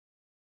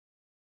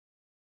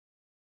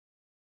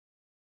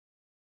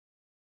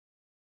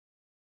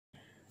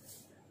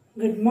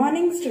Good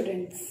morning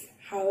students.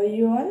 How are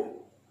you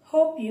all?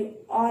 Hope you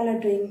all are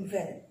doing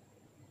well.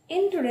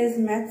 In today's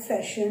math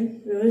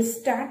session, we will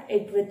start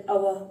it with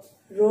our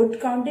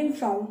rote counting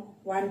from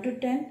 1 to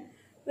 10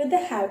 with the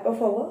help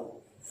of our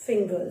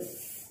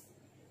fingers.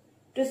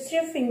 Twist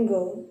your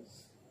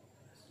fingers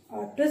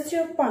or twist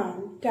your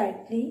palm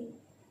tightly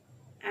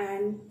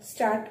and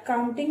start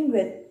counting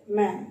with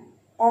ma'am.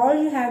 All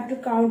you have to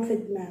count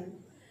with ma'am.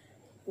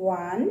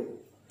 1,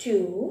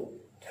 2,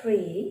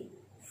 3,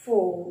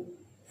 4,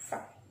 5,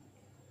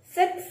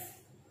 6,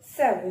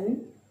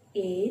 7,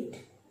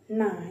 8,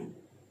 9,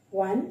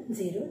 1,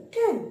 0,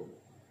 10.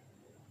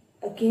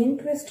 Again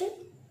twist it.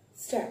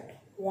 Start.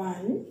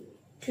 1,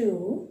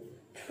 2,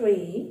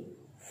 3,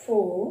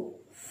 4,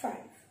 5,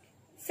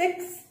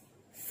 6,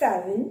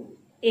 7,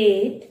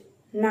 8,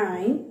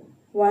 9,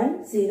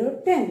 1,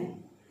 0,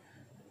 10.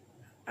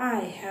 I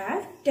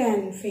have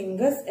 10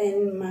 fingers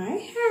in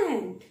my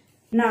hand.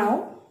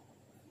 Now,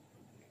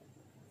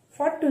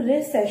 for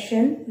today's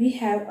session, we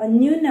have a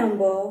new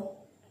number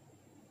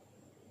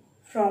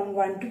from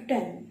 1 to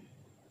 10.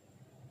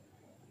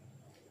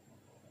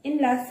 In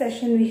last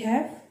session, we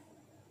have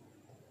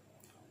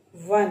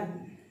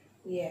 1.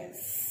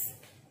 Yes.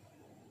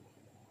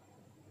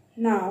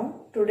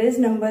 Now, today's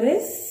number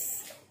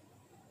is,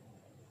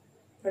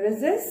 what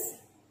is this?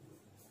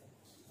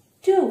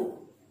 2.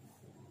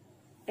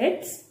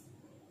 It's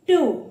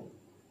 2.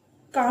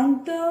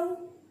 Count the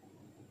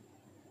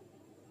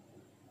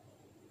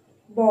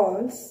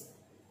balls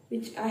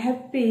which I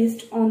have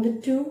pasted on the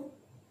 2.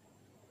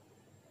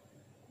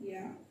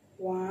 Yeah,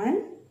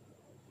 1,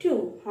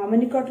 2. How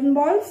many cotton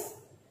balls?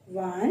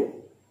 1,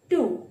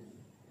 2.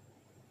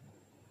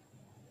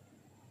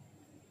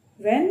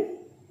 When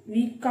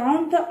we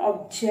count the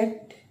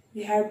object,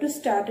 we have to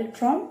start it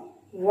from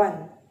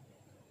 1.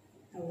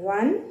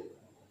 1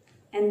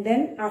 and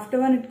then after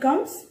 1 it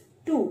comes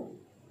 2.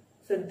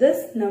 So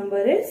this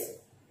number is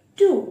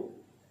 2.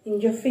 In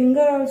your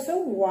finger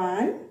also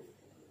 1,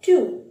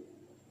 2.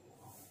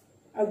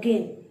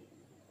 Again.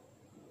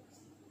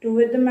 2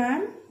 with the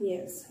ma'am.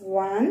 Yes.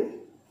 1,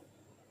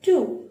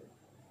 2.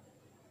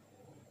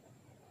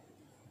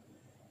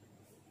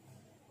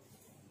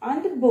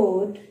 On the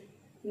board,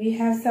 we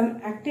have some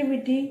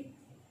activity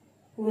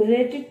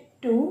related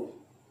to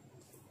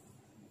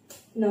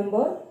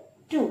number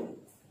 2.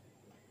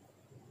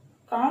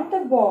 Count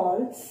the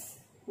balls.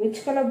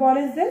 Which color ball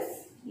is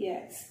this?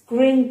 Yes,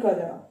 green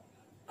color.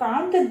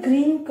 Count the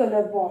green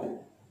color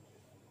ball.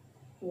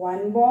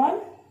 1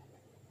 ball,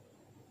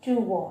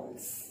 2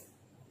 balls.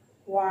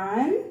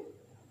 1,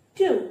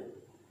 2.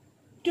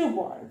 2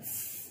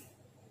 balls.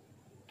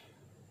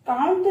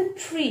 Count the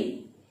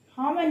tree.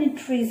 How many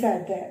trees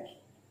are there?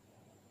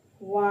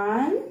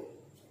 1,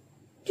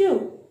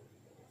 2.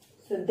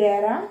 So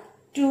there are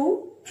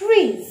 2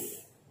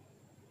 trees.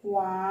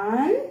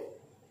 1,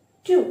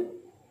 2.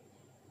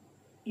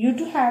 You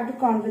two have to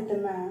count with the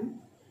ma'am.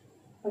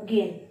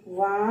 Again,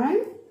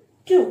 1,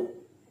 2.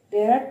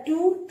 There are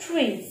 2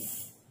 trees.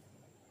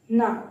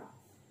 Now,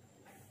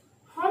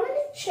 how many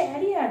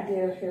cherry are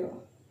there here?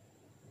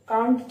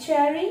 Count the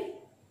cherry.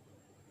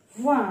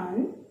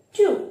 1,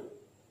 2.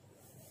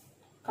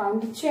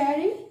 Count the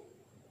cherry.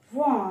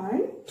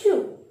 1,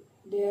 2.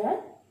 There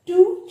are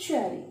 2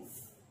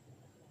 cherries.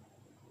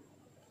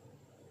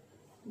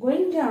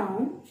 Going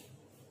down,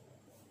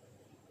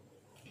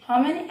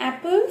 how many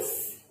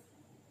apples?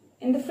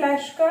 In the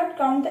flashcard,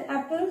 count the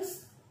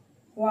apples.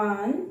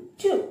 1,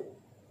 2.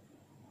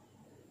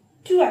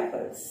 2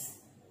 apples.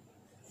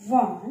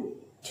 1,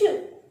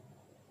 2.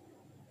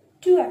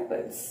 2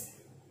 apples.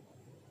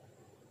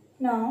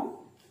 Now,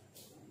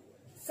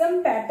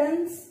 some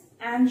patterns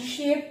and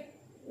shape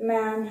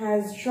ma'am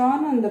has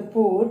drawn on the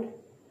board.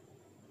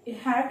 You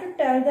have to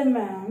tell the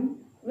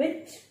ma'am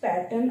which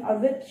pattern or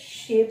which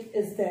shape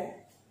is there.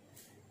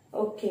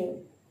 Okay.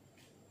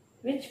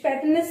 Which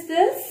pattern is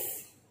this?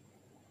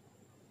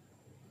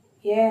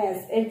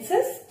 Yes, it's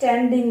a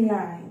standing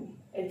line.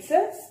 It's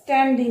a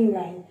standing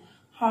line.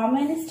 How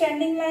many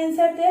standing lines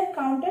are there?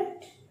 Count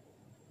it.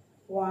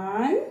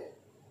 1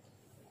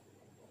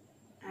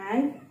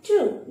 and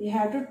 2. You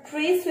have to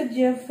trace with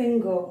your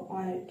finger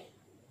on it.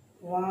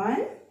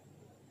 1,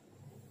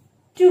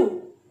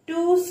 2.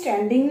 2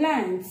 standing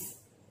lines.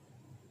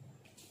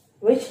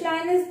 Which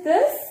line is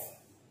this?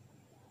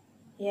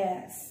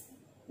 Yes,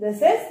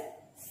 this is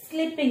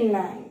slipping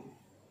line.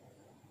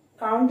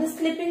 Count the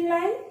slipping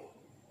line.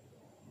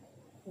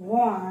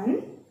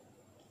 1,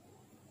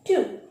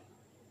 2.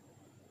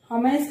 How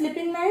many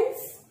slipping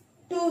lines?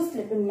 2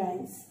 slipping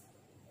lines.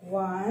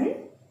 1,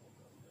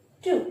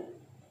 2.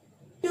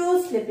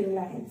 2 slipping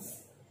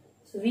lines.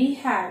 So we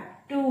have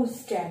 2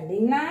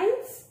 standing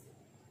lines,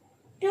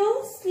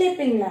 2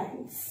 slipping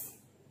lines.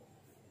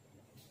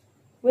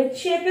 Which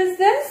shape is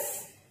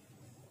this?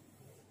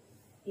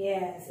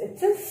 Yes,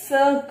 it's a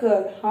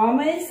circle. How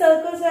many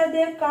circles are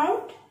there?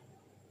 Count.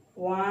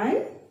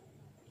 1,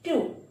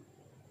 2.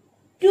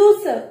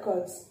 2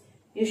 circles.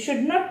 You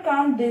should not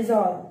count these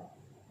all.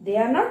 They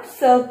are not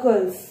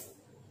circles.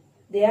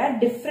 They are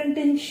different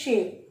in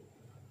shape.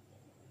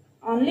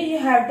 Only you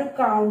have to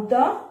count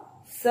the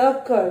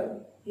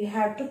circle. You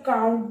have to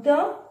count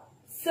the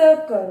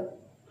circle.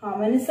 How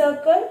many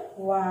circle?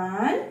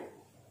 1,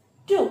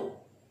 2.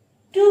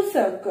 2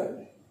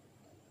 circle.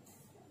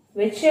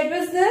 Which shape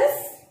is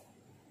this?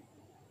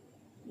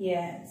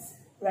 Yes,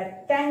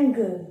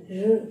 rectangle.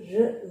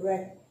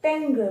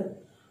 Rectangle.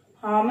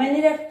 How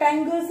many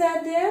rectangles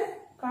are there?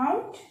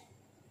 Count.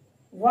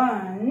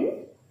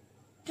 1,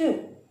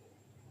 2.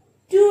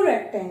 2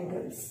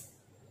 rectangles.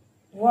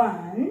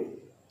 1,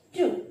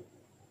 2.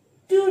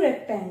 2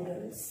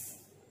 rectangles.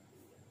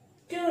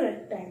 2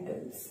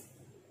 rectangles.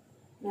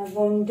 Now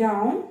going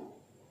down.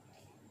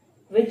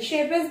 Which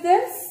shape is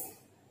this?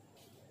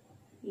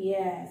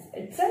 Yes,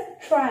 it's a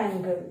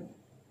triangle.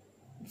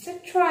 It's a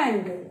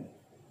triangle.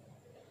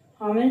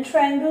 How many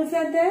triangles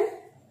are there?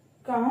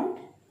 Count.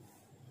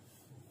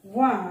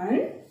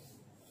 1,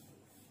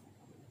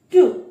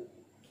 2.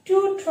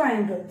 2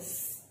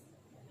 triangles.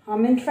 How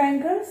many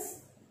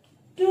triangles?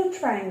 2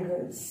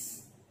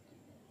 triangles.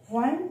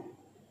 1,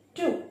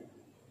 2.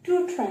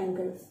 2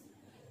 triangles.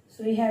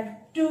 So we have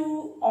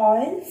 2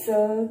 oil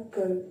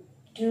circles,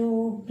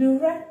 2 blue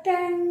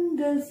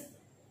rectangles,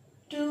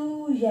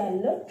 2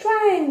 yellow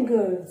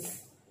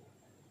triangles.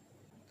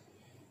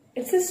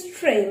 It's a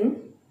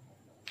string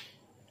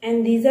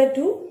and these are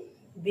 2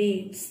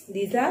 beads.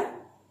 These are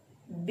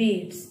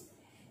beads.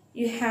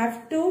 You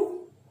have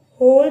to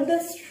hold the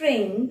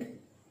string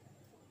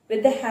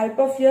with the help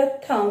of your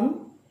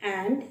thumb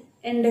and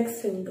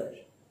index finger.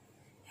 You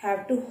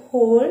have to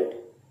hold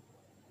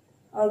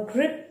or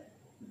grip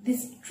the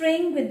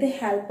string with the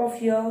help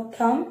of your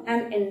thumb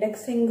and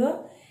index finger,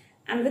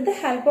 and with the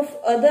help of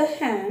other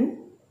hand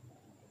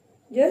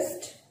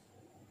just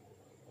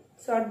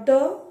sort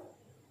the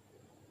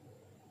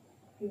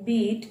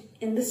bead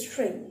in the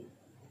string.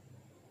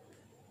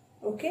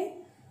 Okay.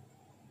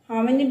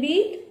 How many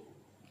bead?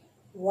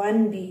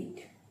 1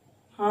 bead.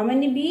 How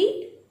many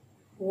bead?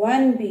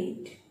 1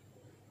 bead.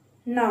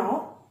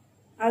 Now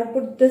I'll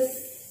put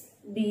this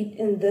bead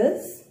in the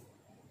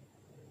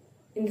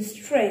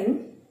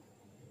string.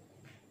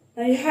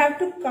 Now you have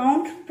to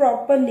count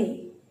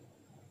properly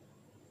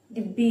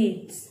the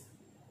beads.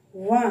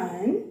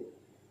 1,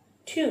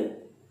 2.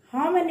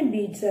 How many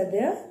beads are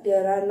there?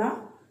 There are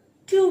now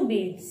 2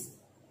 beads.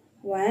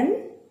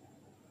 1,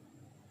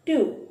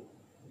 2.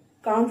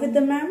 Count with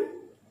the ma'am.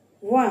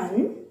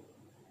 1,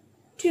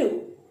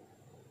 2.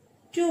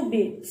 2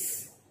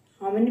 beads.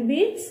 How many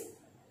beads?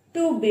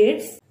 2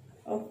 beads.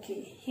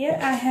 Okay, here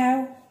I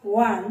have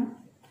 1,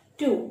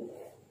 2.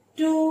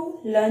 2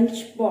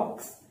 lunch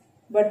box.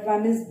 But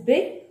one is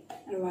big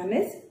and one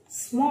is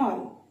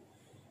small.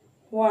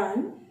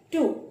 1,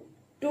 2.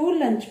 2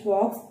 lunch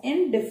box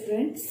in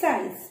different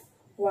size.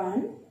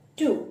 1,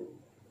 2.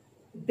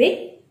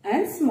 Big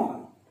and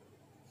small.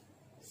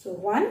 So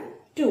 1,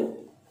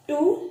 2.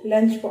 2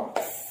 lunch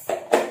box.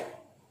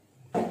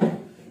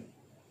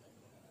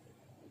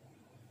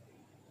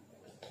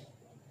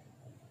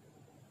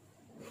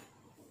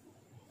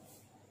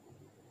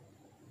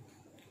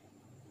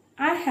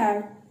 I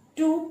have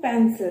 2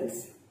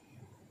 pencils,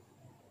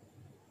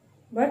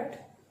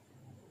 but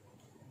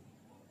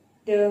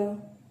the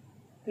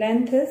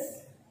length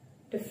is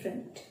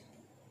different.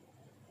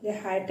 The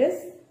height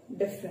is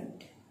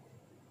different.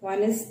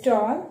 One is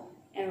tall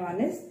and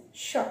one is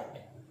short.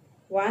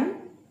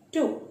 1,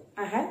 2.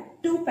 I have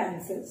 2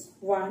 pencils.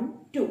 1,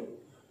 2.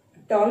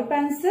 A tall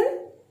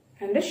pencil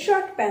and a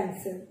short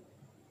pencil.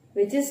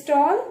 Which is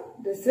tall?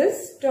 This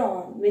is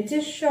tall. Which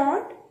is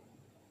short?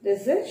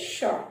 This is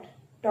short.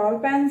 Tall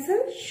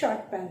pencil,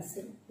 short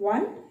pencil.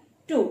 1,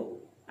 2.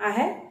 I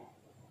have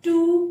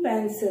 2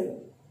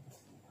 pencils.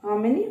 How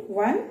many?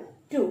 1,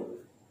 2.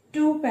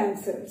 2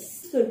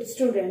 pencils. So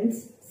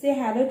students, say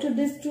hello to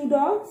these 2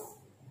 dogs.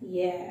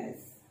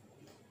 Yes.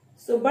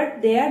 So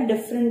but they are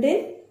different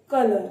in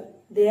color.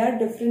 They are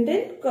different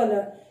in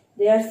color.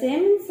 They are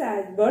same in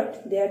size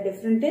but they are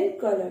different in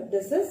color.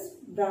 This is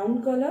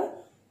brown color.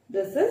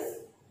 This is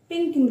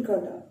pink in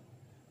color.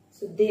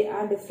 So they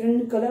are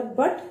different in color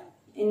but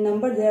in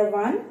number they are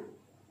 1,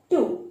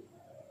 2.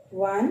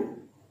 1,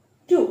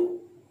 2.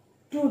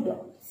 2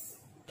 dogs.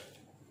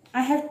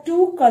 I have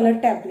 2 color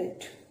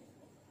tablet.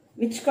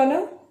 Which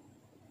color?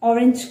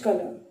 Orange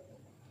color.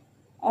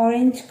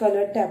 Orange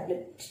color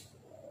tablet.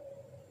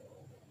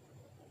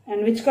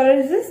 And which color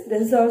is this?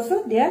 This is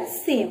also, they are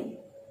same.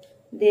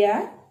 They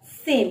are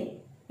same.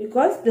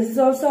 Because this is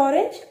also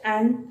orange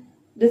and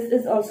this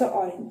is also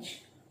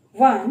orange.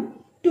 1,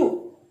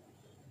 2.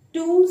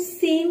 2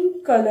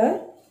 same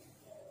color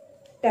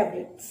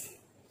tablets.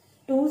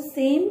 2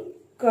 same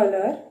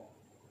color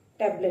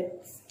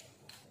tablets.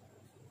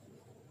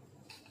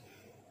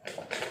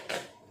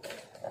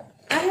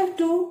 I have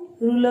 2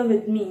 ruler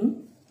with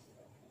me.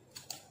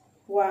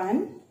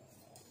 1,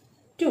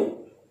 2.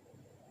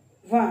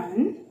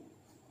 1,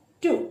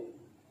 2.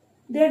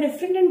 They are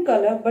different in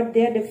color but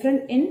they are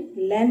different in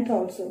length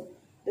also.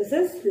 This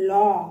is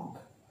long.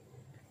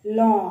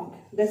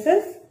 Long. This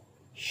is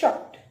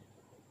short.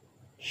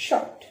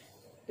 Short.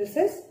 This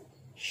is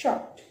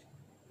short.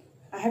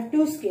 I have 2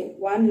 two scale.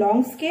 One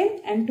long scale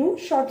and two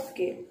short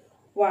scale.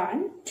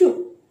 1,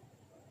 2.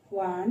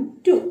 1,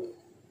 2.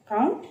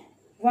 Count.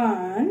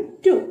 1,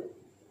 2.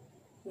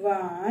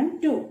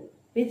 1, 2.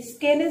 Which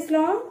scale is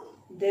long?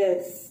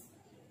 This.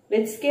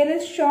 Which scale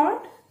is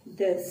short?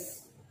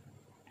 This.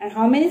 And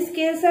how many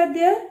scales are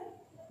there?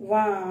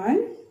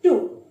 1,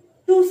 2.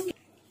 2 scales.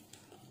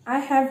 I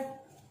have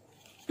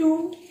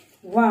 2,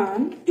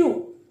 1,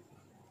 2.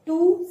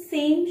 Two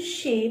same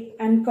shape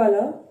and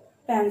color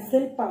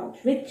pencil pouch.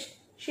 Which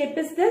shape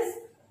is this?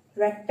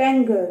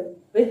 Rectangle.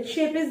 Which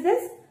shape is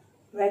this?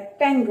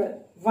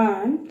 Rectangle.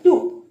 1,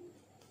 2.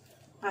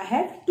 I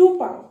have 2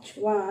 pouch.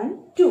 1,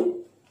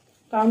 2.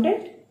 Count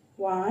it.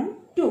 1,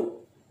 2.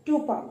 2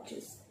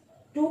 pouches.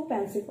 2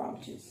 pencil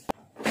pouches.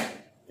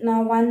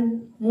 Now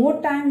one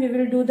more time we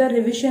will do the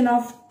revision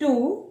of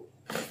 2.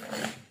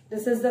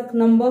 This is the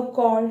number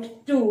called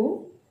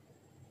 2.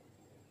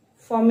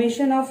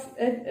 Formation of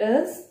it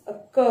is a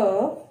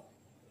curve,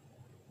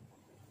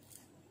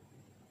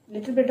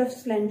 little bit of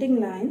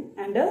slanting line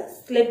and a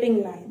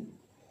sloping line.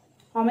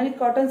 How many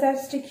cottons I have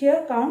stick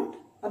here? Count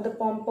on the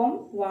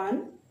pom-pom.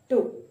 1,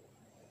 2.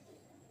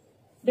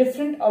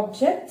 Different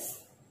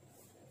objects,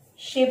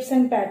 shapes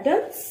and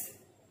patterns,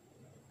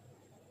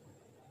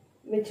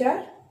 which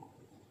are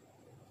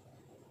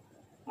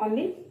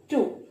only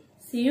 2.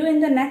 See you in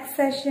the next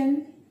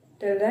session.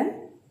 Till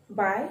then,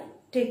 bye.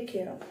 Take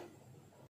care.